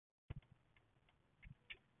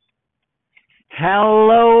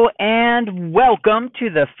Hello and welcome to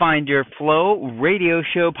the Find Your Flow radio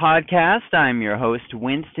show podcast. I'm your host,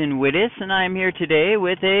 Winston Wittes, and I'm here today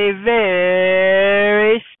with a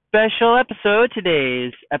very special episode.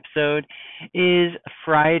 Today's episode is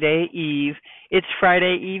Friday Eve. It's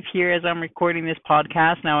Friday Eve here as I'm recording this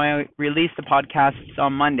podcast. Now, I release the podcasts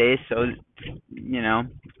on Monday, so,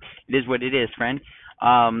 it is what it is, friend.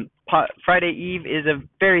 Friday Eve is a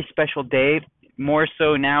very special day. More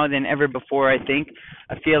so now than ever before, I think.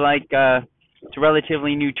 I feel like it's a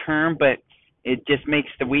relatively new term, but it just makes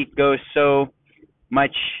the week go so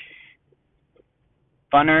much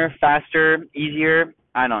funner, faster, easier.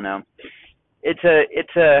 I don't know. It's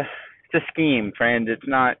a scheme, friends. It's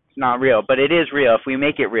not real, but it is real if we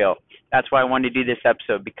make it real. That's why I wanted to do this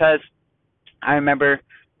episode, because I remember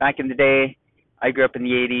back in the day, I grew up in the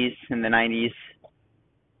 80s and the 90s.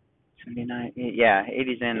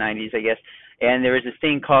 80s and 90s, I guess. And there was this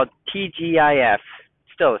thing called TGIF,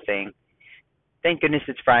 still a thing. Thank goodness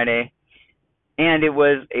it's Friday. And it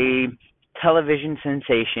was a television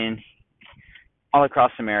sensation all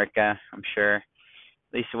across America, I'm sure. At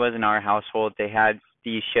least it was in our household. They had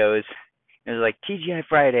these shows. It was like TGI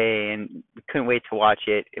Friday, and we couldn't wait to watch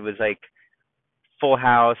it. It was like Full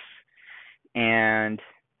House and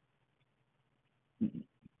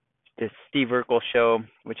the Steve Urkel show,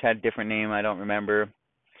 which had a different name, I don't remember.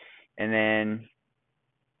 And then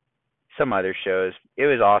some other shows. It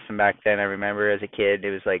was awesome back then. I remember as a kid, it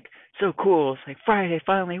was like so cool. It's like Friday,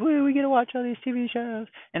 finally, woo, we get to watch all these TV shows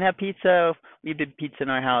and have pizza. We did pizza in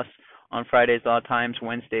our house on Fridays a lot of times.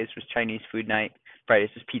 Wednesdays was Chinese food night. Fridays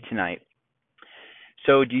was pizza night.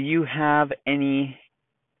 So do you have any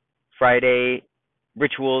Friday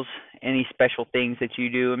rituals, any special things that you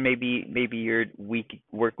do? And maybe your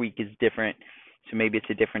work week is different, so maybe it's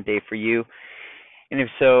a different day for you. And if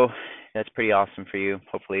so, that's pretty awesome for you,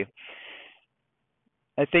 hopefully.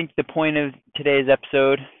 I think the point of today's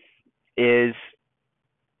episode is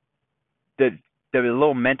the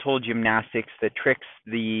little mental gymnastics, the tricks,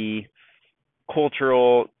 the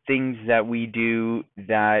cultural things that we do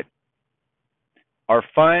that are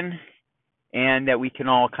fun and that we can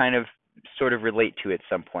all kind of sort of relate to at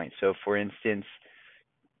some point. So, for instance,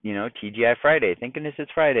 TGI Friday. Thank goodness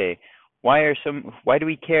it's Friday. Why do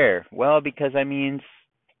we care? Well, because that means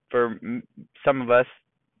for some of us,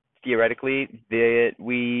 theoretically, that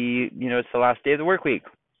it's the last day of the work week,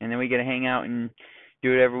 and then we get to hang out and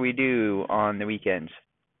do whatever we do on the weekends.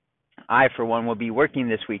 I, for one, will be working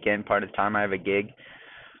this weekend part of the time. I have a gig,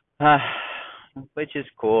 which is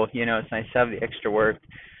cool. It's nice to have the extra work,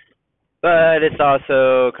 but it's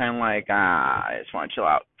also kind of like, I just want to chill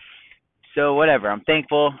out. So whatever, I'm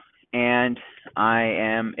thankful. And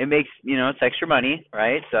it makes, it's extra money,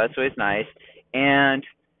 right? So that's always nice. And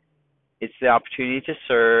it's the opportunity to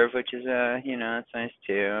serve, which is, it's nice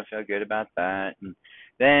too. I feel good about that. And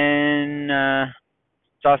then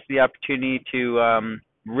it's also the opportunity to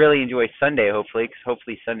really enjoy Sunday, hopefully, because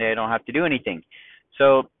hopefully Sunday I don't have to do anything.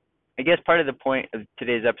 So I guess part of the point of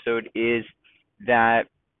today's episode is that,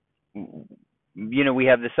 we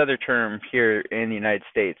have this other term here in the United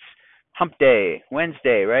States, hump day,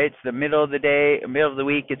 Wednesday, right? It's the middle of the day, middle of the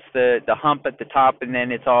week. It's the hump at the top, and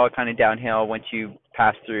then it's all kind of downhill once you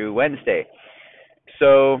pass through Wednesday.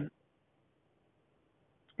 So,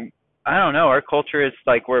 I don't know. Our culture is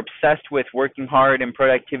like we're obsessed with working hard and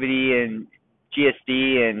productivity and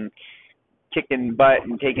GSD and kicking butt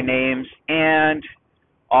and taking names, and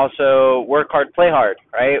also work hard, play hard,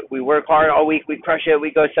 right? We work hard all week. We crush it.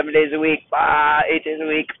 We go 7 days a week, 8 days a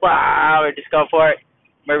week, or just go for it.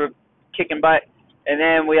 We're kicking butt. And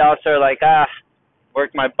then we also are like,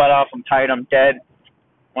 worked my butt off. I'm tired. I'm dead.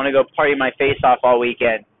 Want to go party my face off all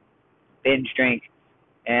weekend, binge drink,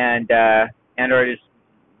 and or just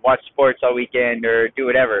watch sports all weekend or do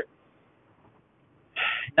whatever.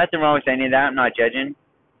 Nothing wrong with any of that. I'm not judging.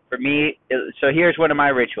 For me, so here's one of my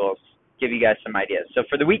rituals. Give you guys some ideas. So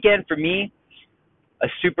for the weekend, for me, a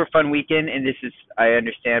super fun weekend, and this is, I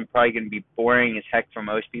understand, probably going to be boring as heck for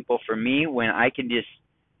most people. For me, when I can just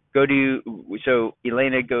so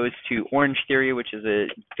Elena goes to Orange Theory, which is a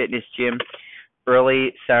fitness gym,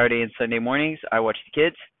 early Saturday and Sunday mornings. I watch the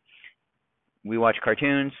kids. We watch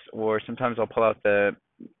cartoons, or sometimes I'll pull out the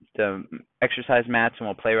exercise mats and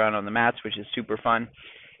we'll play around on the mats, which is super fun.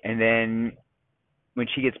 And then when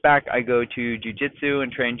she gets back, I go to jiu-jitsu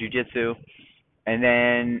and train jiu-jitsu, and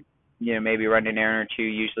then maybe run an errand or two.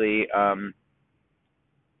 Usually,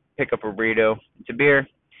 pick up a burrito, it's a beer,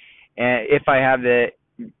 and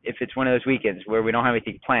if it's one of those weekends where we don't have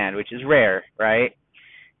anything planned, which is rare, right?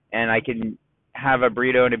 And I can have a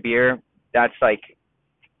burrito and a beer. That's like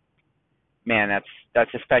man,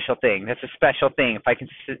 that's a special thing. That's a special thing. If I can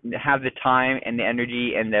have the time and the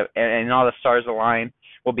energy and all the stars align,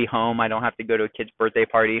 we'll be home. I don't have to go to a kid's birthday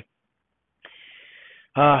party.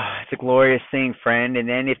 It's a glorious thing, friend. And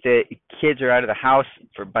then if the kids are out of the house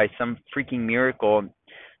for by some freaking miracle,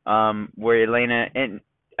 where Elena and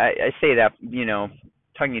I say that,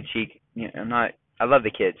 tongue in cheek. I'm not. I love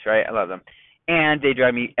the kids, right? I love them, and they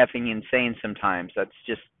drive me effing insane sometimes. That's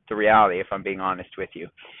just the reality, if I'm being honest with you.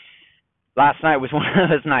 Last night was one of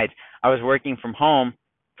those nights. I was working from home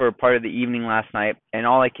for part of the evening last night, and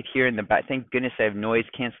all I could hear in the back. Thank goodness I have noise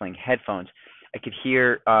canceling headphones. I could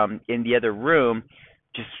hear in the other room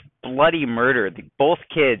just bloody murder. Both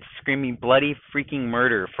kids screaming bloody freaking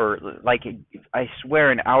murder for like I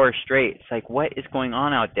swear an hour straight. It's like, what is going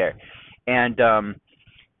on out there? And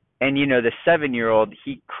the 7-year-old,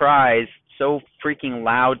 he cries so freaking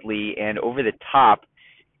loudly and over the top.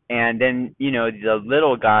 And then the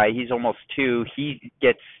little guy, he's almost 2, he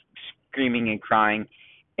gets screaming and crying,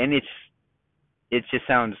 and it just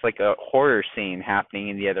sounds like a horror scene happening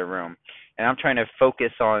in the other room. And I'm trying to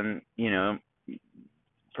focus on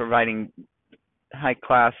providing high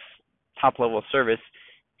class, top level service,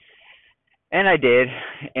 and I did.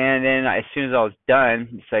 And then as soon as I was done,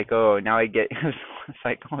 it's like, oh, now I get it's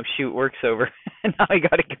like, oh shoot, work's over. Now I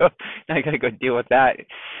gotta go deal with that.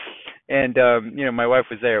 And my wife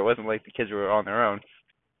was there. It wasn't like the kids were on their own,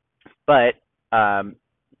 but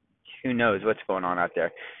who knows what's going on out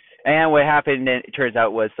there. And what happened, it turns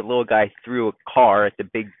out, was the little guy threw a car at the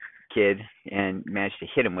big kid and managed to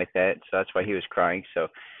hit him with it, so that's why he was crying. So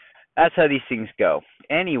that's how these things go.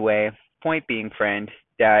 Anyway, point being, friend,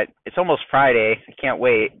 that it's almost Friday. I can't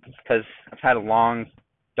wait because I've had a long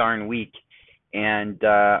darn week, and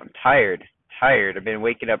I'm tired. I've been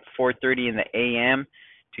waking up 4:30 in the a.m.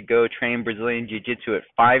 to go train Brazilian Jiu-Jitsu at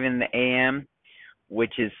 5 in the a.m.,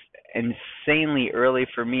 which is insanely early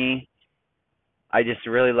for me. I just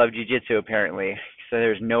really love Jiu-Jitsu, apparently, so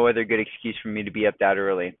there's no other good excuse for me to be up that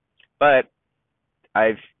early. But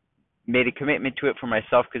I've made a commitment to it for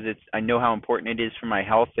myself because I know how important it is for my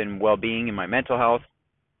health and well-being and my mental health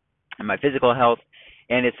and my physical health,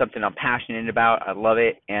 and it's something I'm passionate about. I love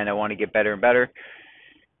it, and I want to get better and better.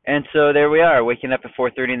 And so there we are, waking up at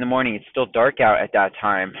 4:30 in the morning. It's still dark out at that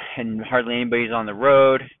time, and hardly anybody's on the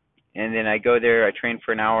road. And then I go there, I train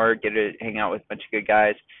for an hour, get to hang out with a bunch of good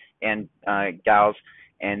guys and gals,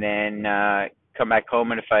 and then come back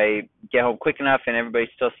home. And if I get home quick enough and everybody's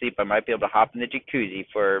still asleep, I might be able to hop in the jacuzzi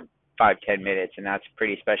for 5-10 minutes, and that's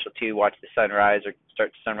pretty special too. Watch the sunrise or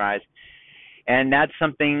start the sunrise, and that's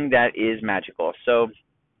something that is magical. So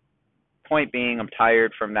point being, I'm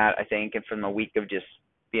tired from that, I think, and from a week of just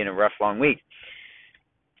being a rough, long week.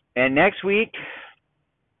 And next week,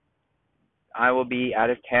 I will be out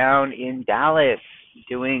of town in Dallas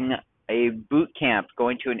doing a boot camp,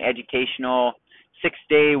 going to an educational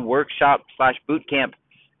 6-day workshop / boot camp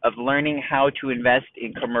of learning how to invest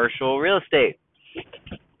in commercial real estate.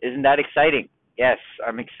 Isn't that exciting? Yes,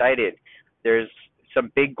 I'm excited. There's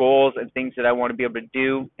some big goals and things that I want to be able to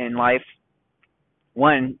do in life.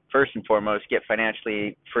 One, first and foremost, get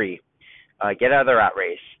financially free. Get out of the rat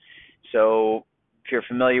race. So if you're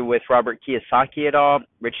familiar with Robert Kiyosaki at all,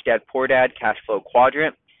 Rich Dad Poor Dad, Cash Flow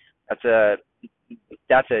Quadrant, that's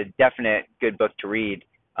a definite good book to read.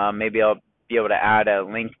 Maybe I'll be able to add a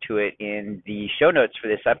link to it in the show notes for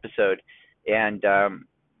this episode, and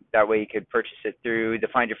that way you could purchase it through the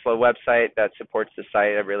Find Your Flow website that supports the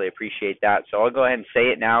site. I really appreciate that. So I'll go ahead and say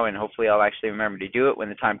it now, and hopefully I'll actually remember to do it when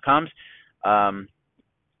the time comes. The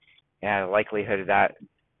likelihood of that,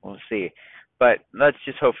 we'll see. But let's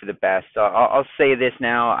just hope for the best. I'll say this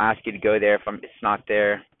now. I'll ask you to go there. If it's not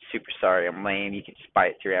there, super sorry. I'm lame. You can just buy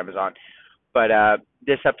it through Amazon. But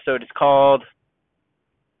this episode is called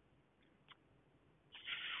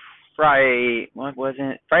Friday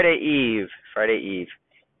Eve.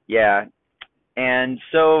 Yeah. And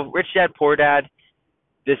so Rich Dad Poor Dad,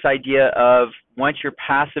 this idea of once your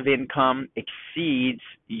passive income exceeds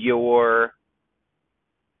your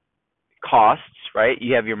costs, right?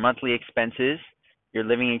 You have your monthly expenses, your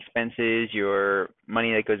living expenses, your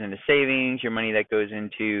money that goes into savings, your money that goes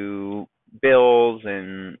into bills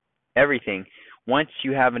and everything. Once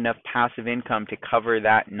you have enough passive income to cover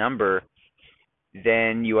that number,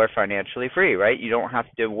 then you are financially free, right? You don't have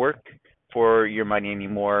to work for your money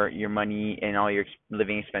anymore. Your money and all your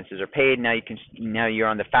living expenses are paid. Now you're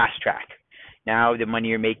on the fast track. Now the money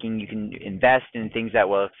you're making, you can invest in things that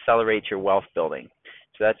will accelerate your wealth building.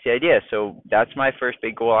 So that's the idea. So that's my first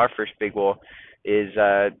big goal. Our first big goal is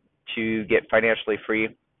to get financially free.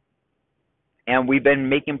 And we've been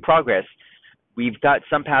making progress. We've got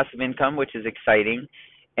some passive income, which is exciting.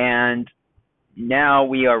 And now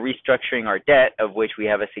we are restructuring our debt, of which we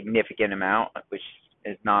have a significant amount, which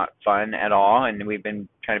is not fun at all, and we've been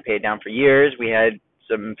trying to pay it down for years. We had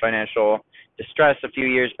some financial distress a few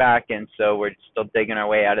years back, and so we're still digging our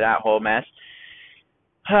way out of that whole mess.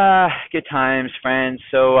 Good times, friends.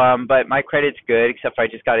 So, but my credit's good, except for I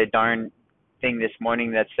just got a darn thing this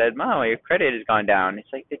morning that said, "Oh, your credit has gone down." It's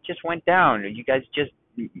like, it just went down. You guys just,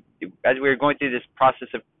 as we were going through this process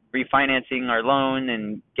of refinancing our loan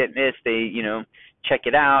and getting this, they, check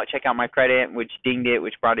out my credit, which dinged it,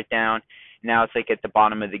 which brought it down. Now it's like at the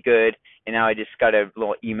bottom of the good, and now I just got a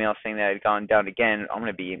little email saying that it had gone down again. I'm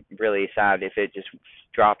going to be really sad if it just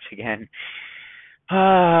drops again.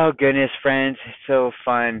 Oh, goodness, friends. It's so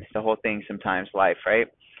fun, the whole thing sometimes, life, right?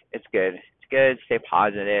 It's good. It's good. Stay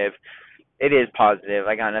positive. It is positive.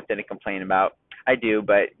 I got nothing to complain about. I do,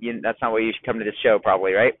 but that's not why you should come to this show,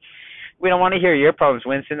 probably, right? We don't want to hear your problems,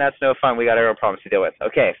 Winston. That's no fun. We got our own problems to deal with.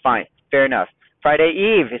 Okay, fine. Fair enough. Friday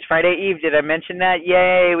Eve. It's Friday Eve. Did I mention that?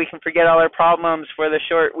 Yay, we can forget all our problems for the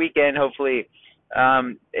short weekend, hopefully.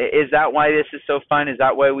 Is that why this is so fun? Is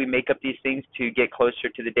that why we make up these things, to get closer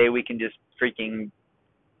to the day we can just freaking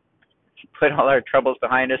put all our troubles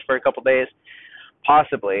behind us for a couple days?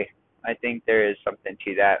 Possibly. I think there is something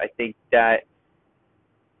to that. I think that,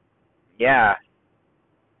 yeah.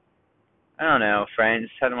 I don't know, friends.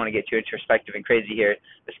 I don't want to get too introspective and crazy here.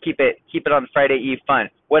 Let's keep it on Friday Eve fun.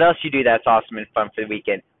 What else you do that's awesome and fun for the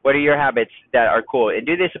weekend? What are your habits that are cool? And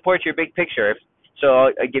do they support your big picture? So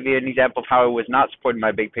I'll give you an example of how I was not supporting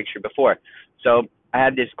my big picture before. So I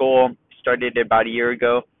had this goal, started about a year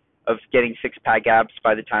ago, of getting six-pack abs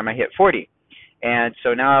by the time I hit 40. And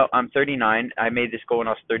so now I'm 39. I made this goal when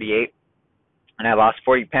I was 38, and I lost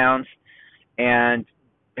 40 pounds and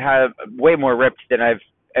have way more ripped than I've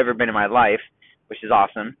ever been in my life, which is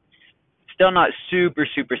awesome. Still not super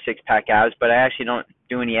six-pack abs, but I actually don't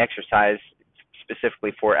do any exercise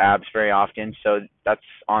specifically for abs very often, so that's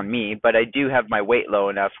on me. But I do have my weight low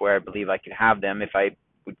enough where I believe I could have them if I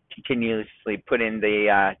would continuously put in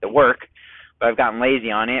the work. But I've gotten lazy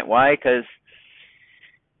on it. Why? Because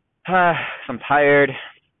I'm tired.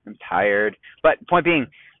 But point being,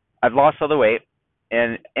 I've lost all the weight,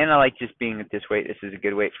 and I like just being at this weight. This is a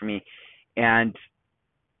good weight for me. And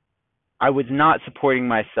I was not supporting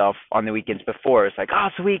myself on the weekends before. It's like, oh,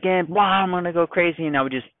 it's the weekend. Wow, I'm going to go crazy. And I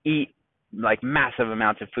would just eat like massive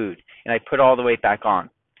amounts of food. And I'd put all the weight back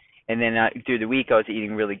on. And then through the week, I was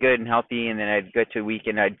eating really good and healthy. And then I'd get to a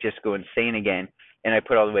weekend, I'd just go insane again. And I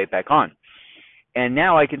put all the weight back on. And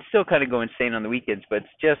now I can still kind of go insane on the weekends, but it's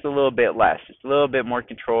just a little bit less. It's a little bit more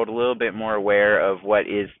controlled, a little bit more aware of what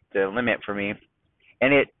is the limit for me.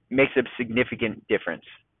 And it makes a significant difference.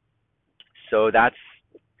 So that's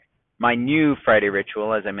my new Friday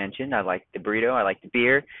ritual. As I mentioned, I like the burrito, I like the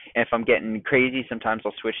beer, and if I'm getting crazy, sometimes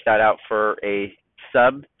I'll switch that out for a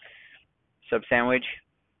sub sandwich.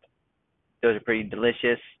 Those are pretty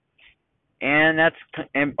delicious, and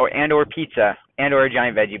or pizza, and or a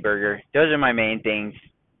giant veggie burger. Those are my main things.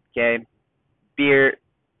 Okay, beer,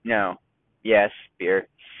 no, yes, beer.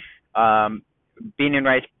 Bean and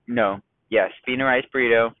rice, no, yes, bean and rice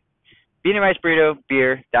burrito. Bean and rice burrito,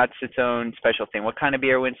 beer, that's its own special thing. What kind of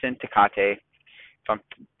beer, Winston? Tecate. If I'm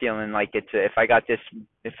feeling like if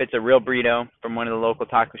it's a real burrito from one of the local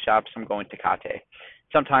taco shops, I'm going Tecate.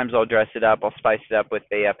 Sometimes I'll dress it up, I'll spice it up with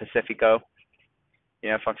a Pacifico,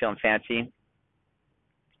 if I'm feeling fancy.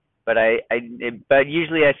 But but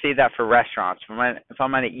usually I say that for restaurants. If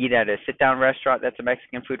I'm going to eat at a sit-down restaurant that's a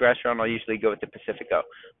Mexican food restaurant, I'll usually go with the Pacifico.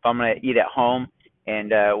 If I'm going to eat at home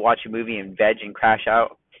and watch a movie and veg and crash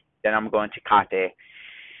out, then I'm going to Tecate.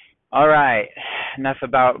 All right, enough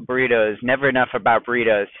about burritos. Never enough about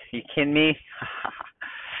burritos. You kidding me?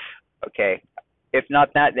 Okay. If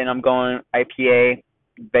not that, then I'm going IPA,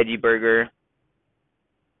 veggie burger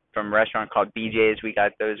from a restaurant called BJ's. We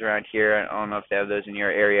got those around here. I don't know if they have those in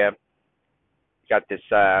your area. Got this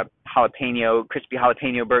crispy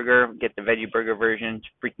jalapeno burger. Get the veggie burger version. It's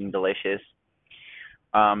freaking delicious.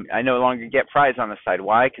 I no longer get fries on the side.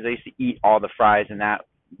 Why? Because I used to eat all the fries, and that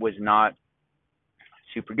was not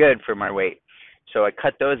super good for my weight. So I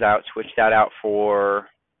cut those out, switched that out for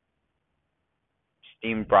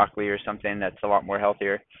steamed broccoli or something that's a lot more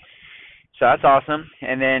healthier. So that's awesome.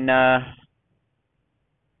 And then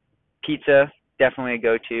pizza, definitely a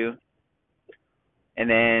go-to. And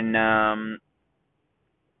then, man,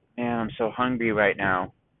 I'm so hungry right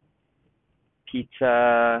now.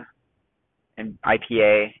 Pizza and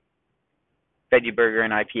IPA, veggie burger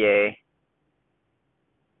and IPA.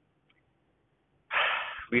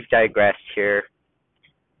 We've digressed here.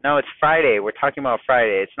 No, it's Friday. We're talking about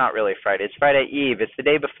Friday. It's not really Friday. It's Friday Eve. It's the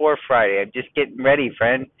day before Friday. I'm just getting ready,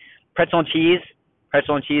 friend. Pretzel and cheese.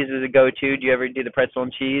 Pretzel and cheese is a go-to. Do you ever do the pretzel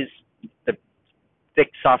and cheese? The thick,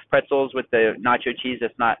 soft pretzels with the nacho cheese.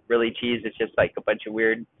 It's not really cheese. It's just like a bunch of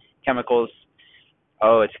weird chemicals.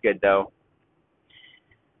 Oh, it's good though.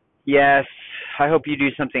 Yes, I hope you do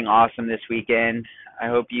something awesome this weekend. I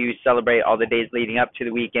hope you celebrate all the days leading up to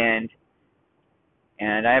the weekend.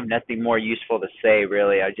 And I have nothing more useful to say,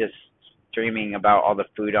 really. I just dreaming about all the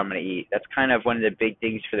food I'm going to eat. That's kind of one of the big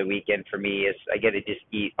things for the weekend for me is I get to just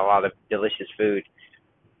eat a lot of delicious food.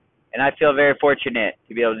 And I feel very fortunate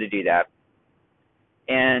to be able to do that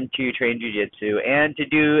and to train jiu-jitsu and to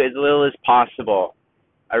do as little as possible.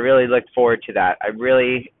 I really look forward to that. I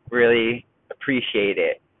really, really appreciate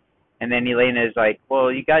it. And then Elena is like, well,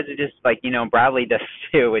 you guys are just like, Bradley does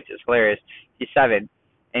too, which is hilarious. He's 7,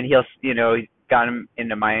 and he'll, we got him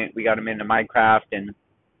into Minecraft and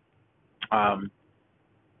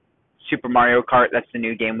Super Mario Kart. That's the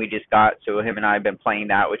new game we just got. So him and I have been playing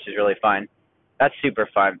that, which is really fun. That's super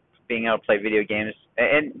fun, being able to play video games.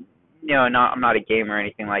 And I'm not a gamer or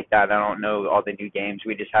anything like that. I don't know all the new games.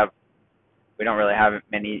 We don't really have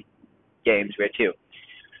many games. We have 2,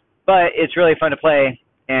 but it's really fun to play,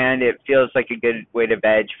 and it feels like a good way to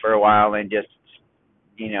veg for a while and just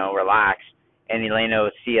relax. And Elena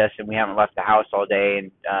will see us, and we haven't left the house all day,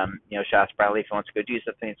 and she asks Bradley if he wants to go do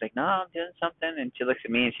something. He's like, no, I'm doing something. And she looks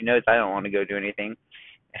at me, and she knows I don't want to go do anything.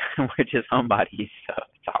 We're just homebodies, so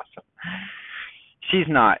it's awesome. She's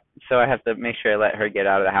not, so I have to make sure I let her get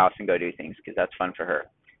out of the house and go do things because that's fun for her.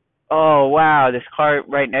 Oh, wow, this car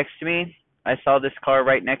right next to me. I saw this car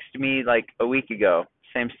right next to me like a week ago.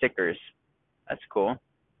 Same stickers. That's cool.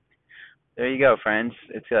 There you go, friends.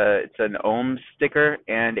 It's an Om sticker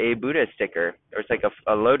and a Buddha sticker. Or it's like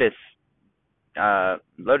a lotus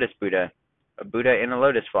Buddha. A Buddha in a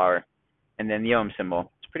lotus flower. And then the Om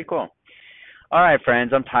symbol. It's pretty cool. All right,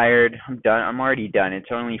 friends, I'm tired. I'm done. I'm already done. It's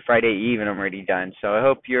only Friday Eve and I'm already done. So I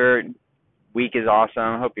hope your week is awesome.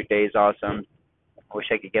 I hope your day is awesome. I wish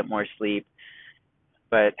I could get more sleep.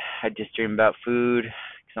 But I just dream about food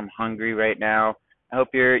because I'm hungry right now. I hope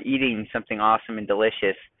you're eating something awesome and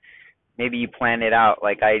delicious. Maybe you plan it out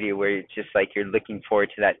like I do, where it's just like you're looking forward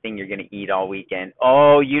to that thing you're going to eat all weekend.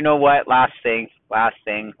 Oh, you know what? Last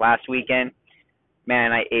weekend,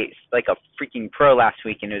 man, I ate like a freaking pro last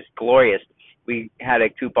weekend. It was glorious. We had a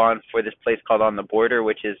coupon for this place called On the Border,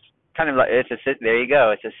 which is kind of like, there you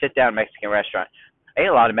go. It's a sit-down Mexican restaurant. I eat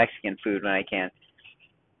a lot of Mexican food when I can.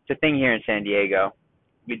 It's a thing here in San Diego.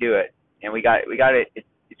 We do it, and we got it.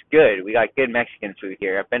 It's good. We got good Mexican food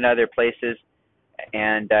here. I've been to other places,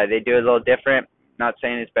 and they do it a little different. Not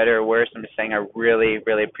saying it's better or worse. I'm just saying I really,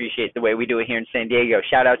 really appreciate the way we do it here in San Diego.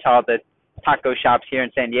 Shout out to all the taco shops here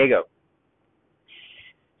in San Diego.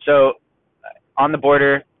 So, On the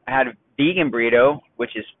Border, I had a vegan burrito,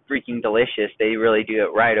 which is freaking delicious. They really do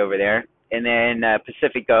it right over there. And then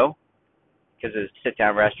Pacifico, because it's a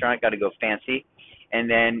sit-down restaurant, got to go fancy. And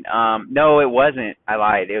then, no, it wasn't. I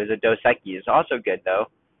lied. It was a Dos Equis. It's also good, though.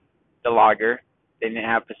 The lager. They didn't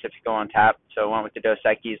have Pacifico on tap, so I went with the Dos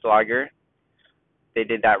Equis lager. They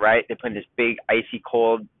did that right. They put in this big, icy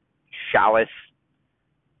cold chalice,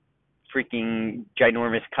 freaking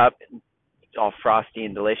ginormous cup. It's all frosty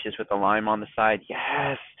and delicious with the lime on the side.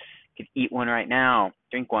 Yes! Could eat one right now,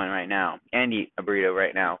 drink one right now, and eat a burrito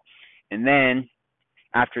right now. And then,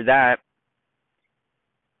 after that,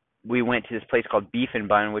 we went to this place called Beef and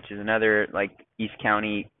Bun, which is another like East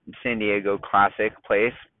County, San Diego classic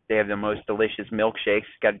place. They have the most delicious milkshakes.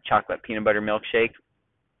 Got a chocolate peanut butter milkshake.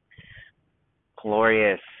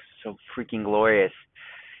 Glorious. So freaking glorious.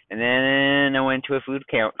 And then I went to a food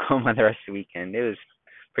coma the rest of the weekend. It was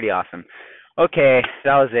pretty awesome. Okay,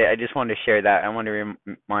 that was it. I just wanted to share that. I wanted to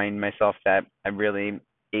remind myself that I really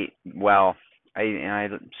ate well.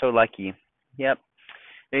 I'm so lucky. Yep.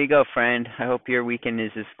 There you go, friend. I hope your weekend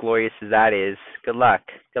is as glorious as that is. Good luck.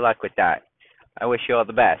 Good luck with that. I wish you all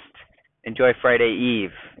the best. Enjoy Friday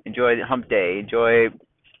Eve. Enjoy Hump Day. Enjoy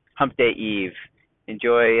Hump Day Eve.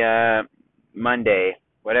 Enjoy Monday.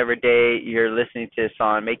 Whatever day you're listening to this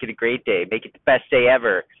on, make it a great day. Make it the best day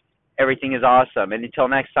ever. Everything is awesome. And until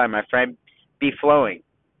next time, my friend, be flowing.